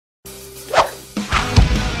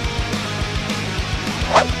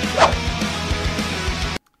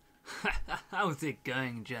How's it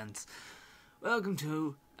going, gents? Welcome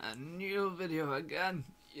to a new video again.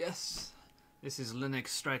 Yes, this is Linux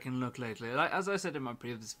striking luck lately. As I said in my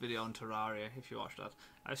previous video on Terraria, if you watched that,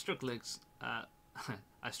 I struck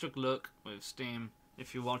luck with Steam.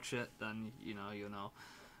 If you watch it, then you know.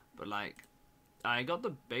 But like, I got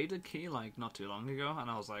the beta key like not too long ago, and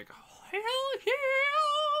I was like, hell yeah!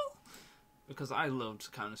 Because I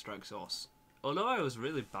loved Counter-Strike Source. Although I was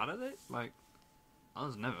really bad at it, like, I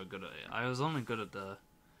was never good at it. I was only good at the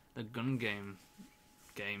gun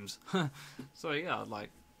games. So yeah,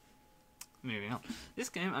 like, moving on. This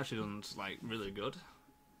game actually runs like really good.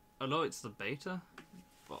 Although it's the beta,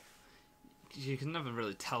 but you can never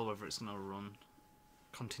really tell whether it's gonna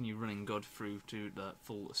continue running good through to the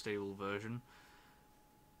full stable version.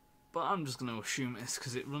 But I'm just gonna assume it's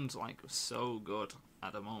because it runs like so good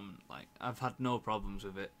at the moment. Like, I've had no problems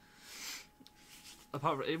with it.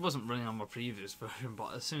 Apart from, it wasn't running on my previous version,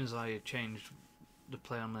 but as soon as I changed the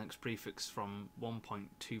playonlinux prefix from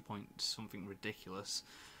 1.2 point something ridiculous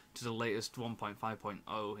to the latest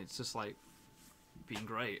 1.5.0, it's just like been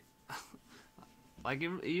great. Like,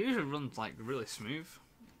 it usually runs like really smooth.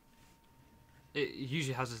 It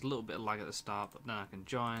usually has this little bit of lag at the start, but then I can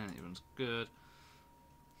join and it runs good.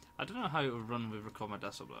 I don't know how it would run with Record My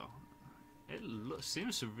Desktop though. It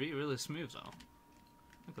seems to be really smooth though.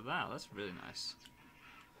 Look at that, that's really nice.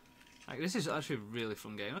 Like, this is actually a really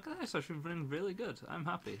fun game. Look at this, actually running really good. I'm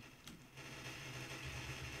happy.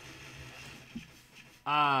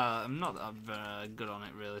 I'm not that good on it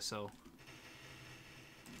really, so.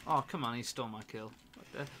 Oh, come on, he stole my kill.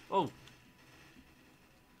 What the? Oh!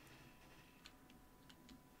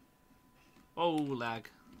 Oh, lag.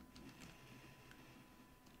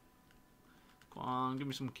 Come on, give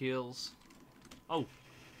me some kills. Oh!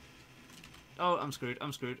 Oh, I'm screwed,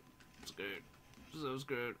 I'm screwed. I'm screwed. So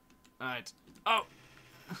screwed. Alright. Oh!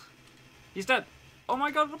 He's dead! Oh my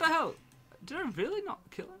god, what the hell? Did I really not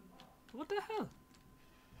kill him? What the hell?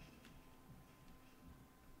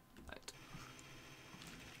 Right.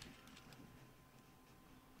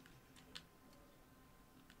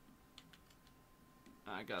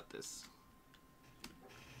 I got this.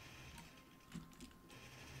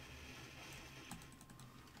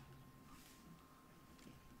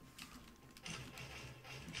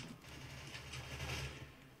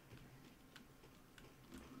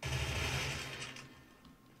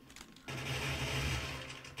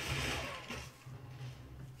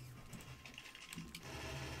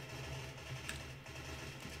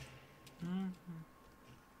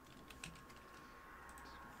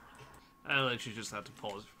 I literally just had to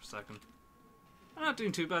pause for a second. I'm not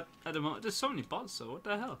doing too bad at the moment. There's so many bots, so what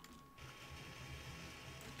the hell?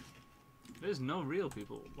 There's no real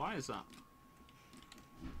people. Why is that?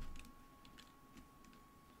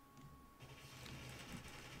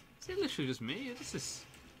 Is it literally just me? This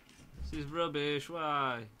is rubbish.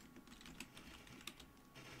 Why?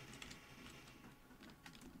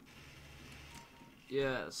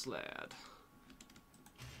 Yes, lad.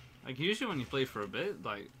 Like, usually when you play for a bit,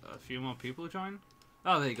 like, a few more people join.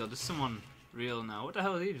 Oh, there you go, there's someone real now. What the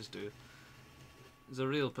hell did he just do? There's a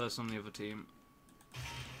real person on the other team.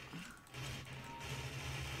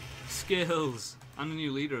 Skills! I'm the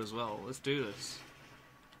new leader as well. Let's do this.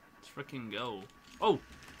 Let's freaking go. Oh!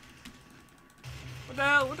 What the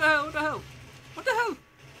hell? What the hell? What the hell? What the hell?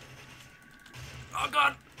 Oh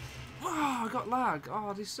god! Oh, I got lag.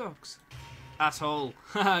 Oh, this sucks. Asshole.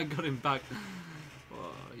 I got him back.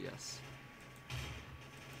 Oh, yes.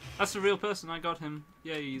 That's the real person, I got him.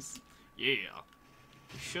 Yays. Yeah.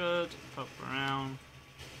 We should pop around.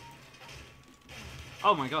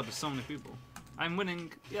 Oh my god, there's so many people. I'm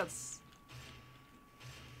winning. Yes.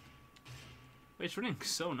 It's running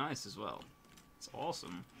so nice as well. It's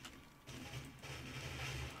awesome.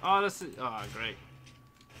 Oh, that's it. Oh, great.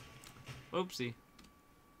 Oopsie.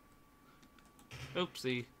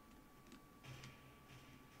 Oopsie.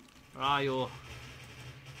 Ah, you're...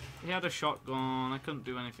 He had a shotgun. I couldn't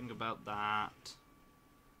do anything about that.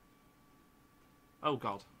 Oh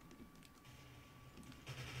god.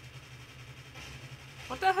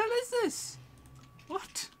 What the hell is this?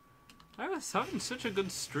 What? I was having such a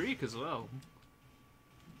good streak as well.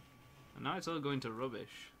 And now it's all going to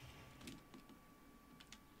rubbish.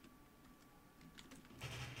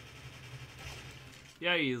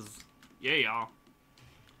 Yays. Yeah.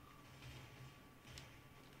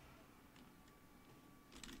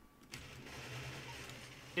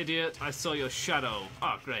 Idiot, I saw your shadow.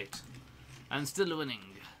 Oh, great. I'm still winning.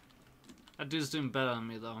 That dude's doing better than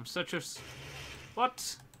me, though. I'm such a...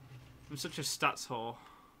 What? I'm such a stats whore.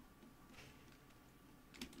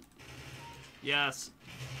 Yes.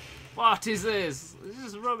 What is this? This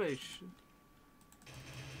is rubbish.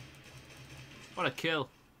 What a kill.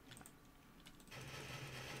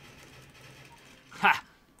 Ha!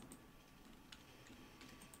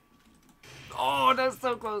 Oh, that's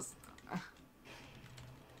so close. Come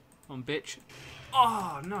on, bitch.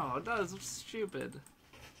 Oh, no, that is stupid.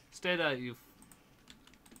 Stay there, you.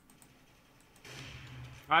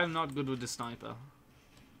 I'm not good with the sniper.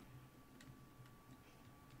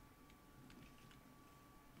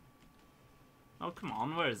 Oh, come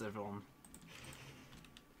on, where is everyone?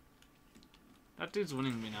 That dude's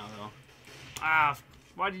winning me now, though. Ah,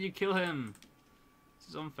 why did you kill him? This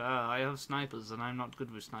is unfair. I have snipers, and I'm not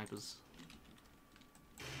good with snipers.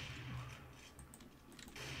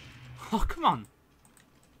 Oh, come on.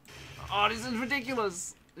 Oh, this is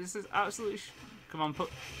ridiculous. This is absolutely... Come on, put...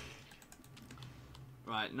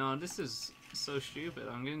 Right, no, this is so stupid.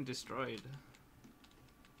 I'm getting destroyed.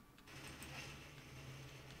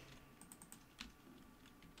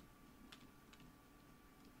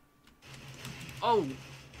 Oh!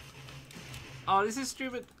 Oh, this is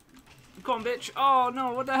stupid. Come on, bitch. Oh,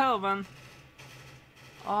 no, what the hell, man?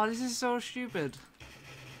 Oh, this is so stupid.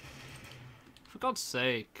 For God's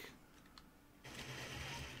sake.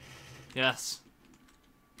 Yes.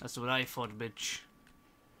 That's what I thought, bitch.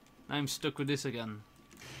 I'm stuck with this again.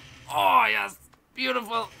 Oh, yes!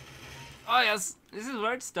 Beautiful! Oh, yes! This is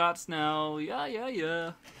where it starts now. Yeah, yeah,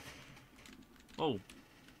 yeah. Oh.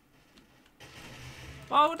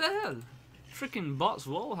 Oh, what the hell? Freaking bots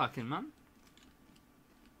wall hacking, man.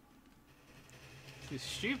 This is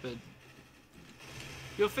stupid.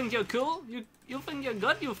 You think you're cool? You think you're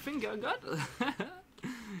good? You think you're good?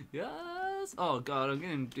 Yes! Oh, God, I'm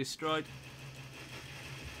getting destroyed.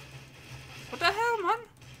 What the hell, man?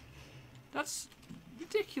 That's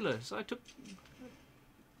ridiculous. I took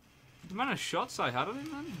the amount of shots I had on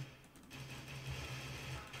him, man.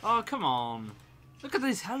 Oh, come on. Look at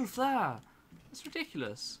his health there. That's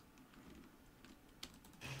ridiculous.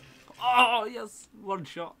 Oh, yes. One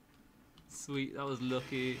shot. Sweet. That was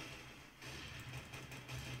lucky.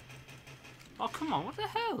 Oh, come on. What the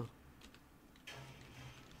hell?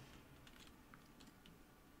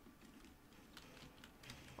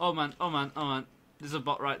 Oh, man. Oh, man. Oh, man. There's a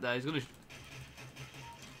bot right there. He's gonna...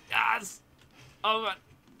 Yes! Oh, man.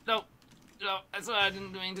 No. No. I swear I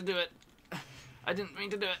didn't mean to do it. I didn't mean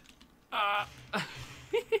to do it.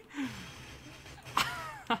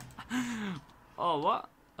 Oh, what?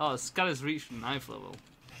 Oh, Scatter's reached knife level.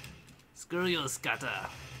 Screw you, Scatter.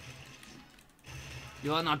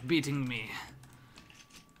 You are not beating me.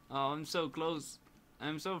 Oh, I'm so close.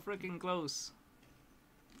 I'm so freaking close.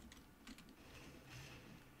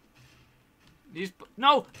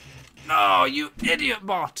 No! No, you idiot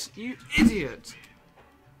bot! You idiot!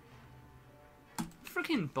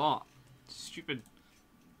 Freaking bot. Stupid.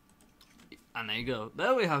 And there you go.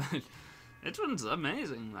 There we have it. This one's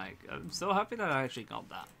amazing. Like, I'm so happy that I actually got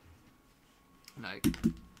that. Like,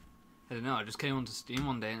 I don't know, I just came onto Steam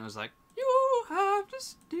one day and it was like, you have the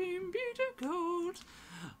Steam beta code.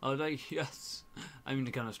 I was like, yes. I'm in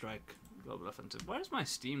the Counter-Strike Global Offensive. Where's my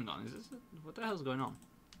Steam gone? Is this... What the hell's going on?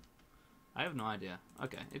 I have no idea.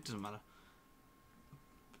 Okay, it doesn't matter.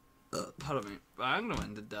 Pardon me. But I'm going to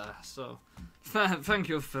end it there. So, thank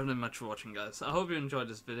you very much for watching, guys. I hope you enjoyed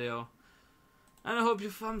this video. And I hope you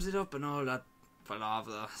thumbs it up and all that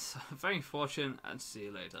palaver. So, thanks for watching and see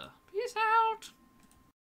you later. Peace out!